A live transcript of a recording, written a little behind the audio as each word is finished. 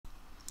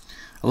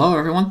Hello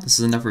everyone, this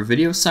is another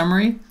video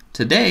summary.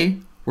 Today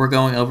we're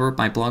going over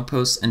my blog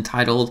post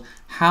entitled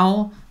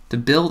How to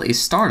Build a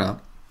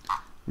Startup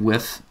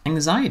with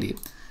Anxiety.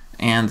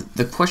 And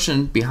the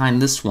question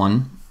behind this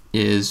one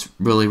is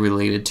really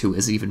related to,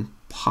 is it even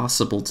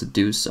possible to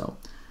do so?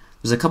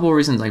 There's a couple of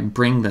reasons I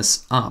bring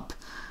this up.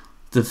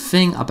 The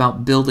thing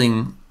about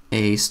building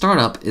a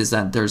startup is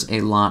that there's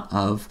a lot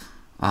of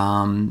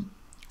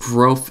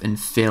growth and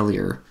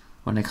failure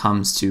when it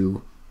comes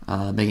to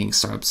making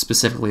startups,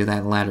 specifically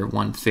that latter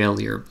one,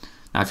 failure.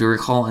 Now, if you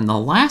recall in the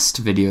last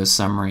video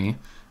summary,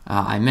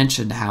 I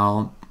mentioned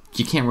how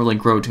you can't really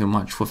grow too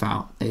much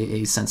without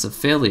a sense of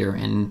failure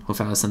and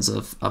without a sense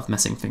of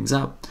messing things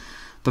up.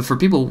 But for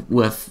people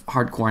with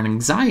hardcore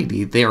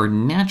anxiety, they are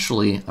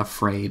naturally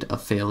afraid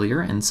of failure,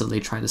 and so they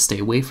try to stay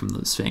away from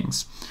those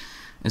things.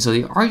 And so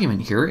the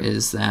argument here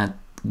is that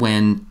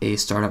when a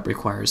startup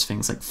requires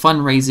things like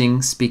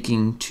fundraising,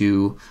 speaking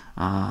to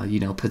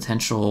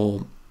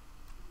potential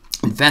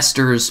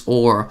investors,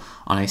 or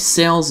on a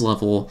sales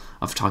level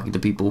of talking to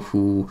people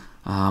who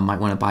might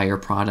want to buy your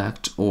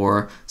product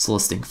or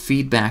soliciting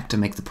feedback to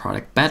make the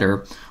product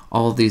better,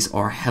 all of these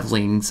are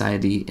heavily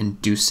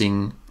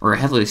anxiety-inducing or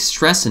heavily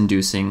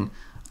stress-inducing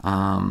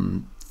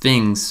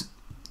things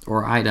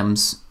or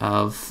items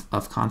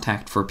of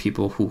contact for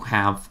people who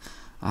have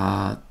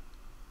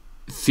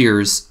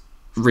fears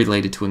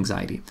related to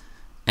anxiety.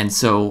 And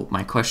so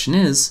my question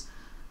is,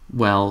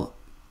 well,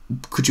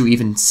 could you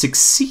even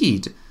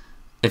succeed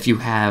if you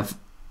have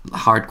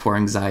hardcore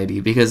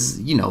anxiety? Because,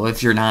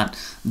 if you're not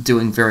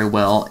doing very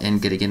well in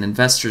getting in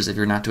investors, if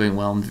you're not doing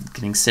well in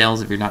getting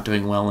sales, if you're not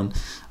doing well in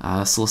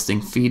soliciting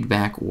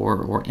feedback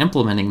or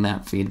implementing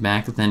that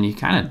feedback, then you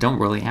kind of don't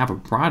really have a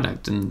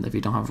product. And if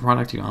you don't have a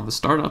product, you don't have a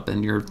startup,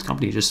 and your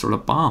company just sort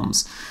of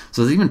bombs.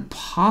 So it's even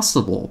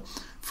possible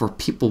for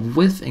people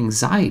with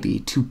anxiety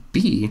to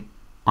be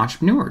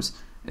entrepreneurs.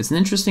 It's an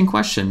interesting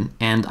question,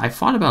 and I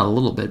thought about it a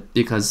little bit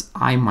because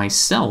I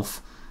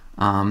myself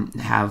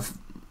have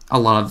a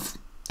lot of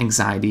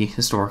anxiety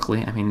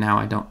historically. I mean, now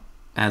I don't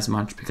as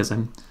much because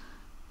I'm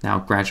now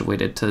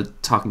graduated to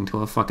talking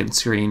to a fucking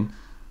screen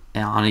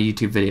on a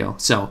YouTube video.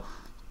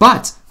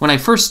 But when I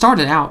first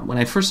started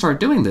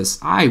doing this,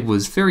 I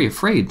was very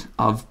afraid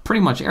of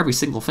pretty much every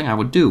single thing I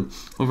would do,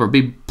 whether it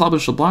be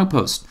publish a blog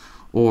post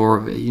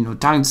or,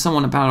 talking to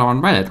someone about it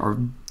on Reddit or,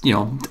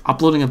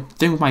 uploading a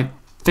thing with my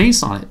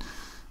face on it.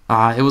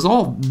 It was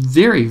all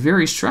very,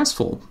 very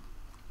stressful.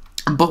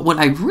 But what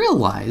I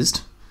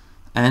realized,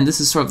 and this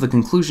is sort of the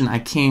conclusion I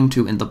came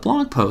to in the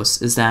blog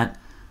post, is that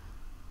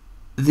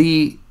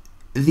the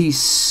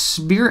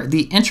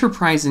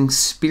enterprising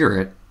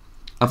spirit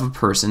of a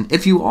person,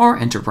 if you are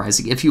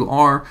enterprising, if you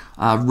are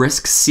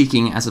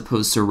risk-seeking as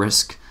opposed to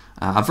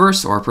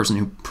risk-averse, or a person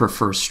who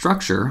prefers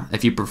structure,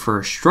 if you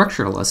prefer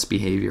structureless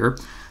behavior,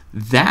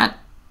 that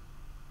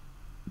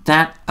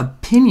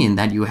opinion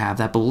that you have,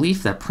 that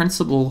belief, that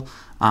principle,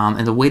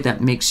 and the way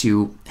that makes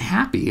you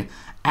happy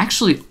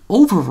actually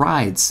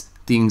overrides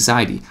the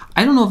anxiety.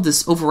 I don't know if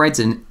this overrides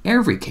in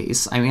every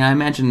case. I mean, I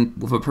imagine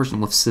with a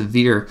person with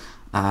severe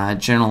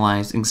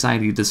generalized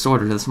anxiety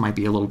disorder, this might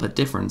be a little bit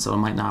different, so it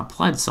might not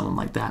apply to someone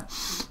like that.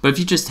 But if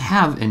you just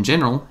have, in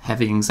general,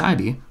 heavy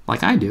anxiety,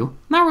 like I do,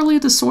 not really a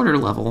disorder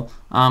level,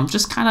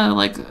 just kind of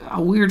like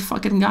a weird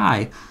fucking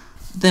guy,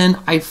 then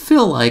I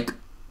feel like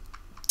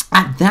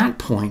at that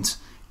point,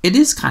 it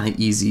is kind of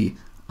easy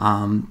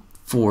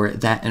for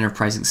that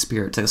enterprising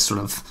spirit to sort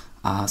of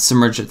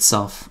submerge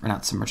itself, or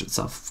not submerge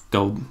itself,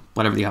 go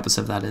whatever the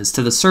opposite of that is,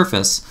 to the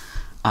surface,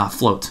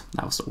 float,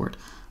 that was the word,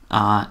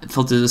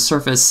 float to the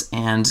surface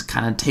and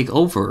kind of take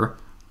over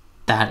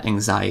that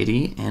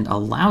anxiety and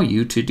allow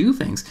you to do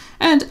things.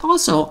 And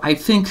also, I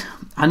think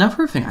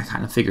another thing I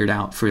kind of figured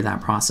out through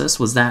that process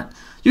was that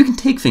you can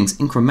take things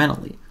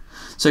incrementally.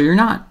 So you're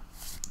not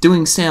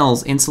doing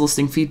sales and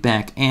soliciting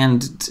feedback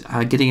and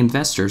getting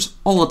investors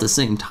all at the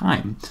same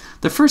time.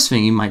 The first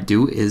thing you might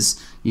do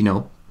is,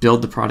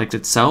 build the product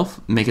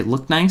itself, make it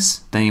look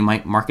nice. Then you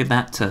might market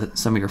that to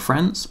some of your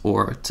friends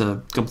or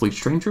to complete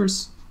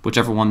strangers,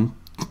 whichever one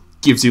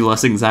gives you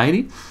less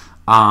anxiety.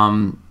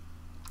 And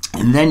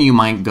then you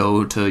might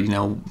go to,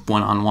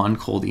 one-on-one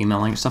cold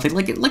emailing or stuff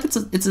like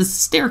it's a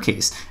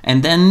staircase.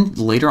 And then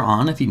later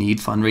on, if you need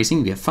fundraising,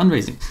 you get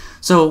fundraising.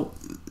 So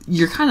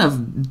you're kind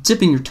of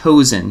dipping your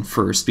toes in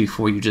first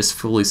before you just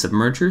fully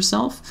submerge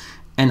yourself.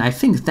 And I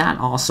think that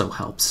also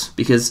helps,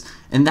 because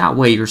in that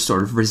way you're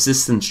sort of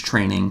resistance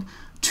training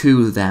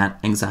to that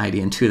anxiety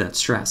and to that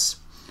stress.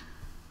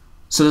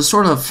 So to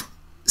sort of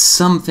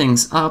sum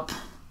things up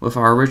with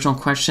our original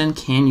question,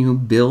 can you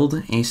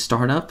build a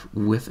startup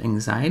with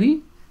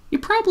anxiety? You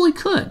probably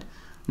could.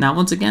 Now,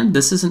 once again,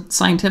 this isn't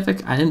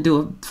scientific. I didn't do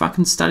a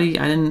fucking study.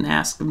 I didn't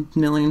ask a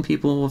million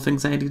people with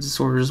anxiety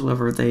disorders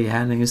whether they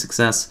had any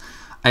success.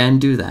 I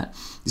didn't do that.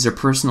 These are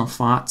personal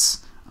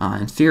thoughts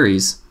and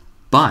theories,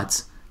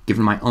 but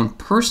given my own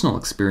personal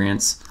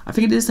experience, I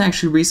think it is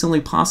actually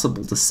reasonably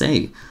possible to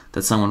say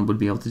that someone would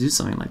be able to do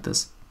something like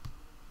this.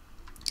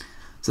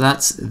 So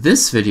that's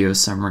this video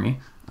summary.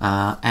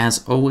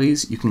 As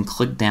always, you can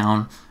click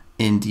down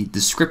In the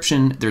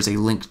description, there's a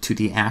link to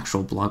the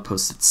actual blog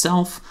post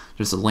itself.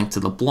 There's a link to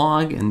the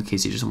blog in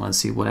case you just want to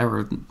see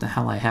whatever the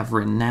hell I have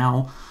written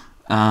now.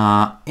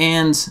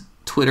 And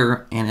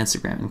Twitter and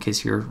Instagram in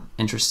case you're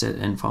interested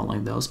in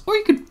following those. Or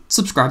you could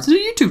subscribe to the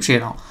YouTube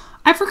channel.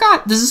 I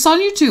forgot, this is on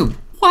YouTube.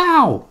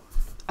 Wow.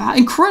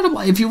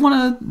 Incredible. If you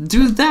want to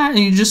do that and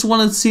you just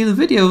want to see the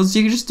videos,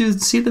 you can just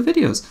see the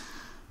videos.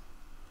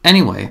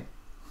 Anyway,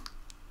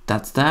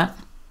 that's that.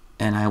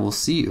 And I will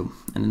see you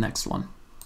in the next one.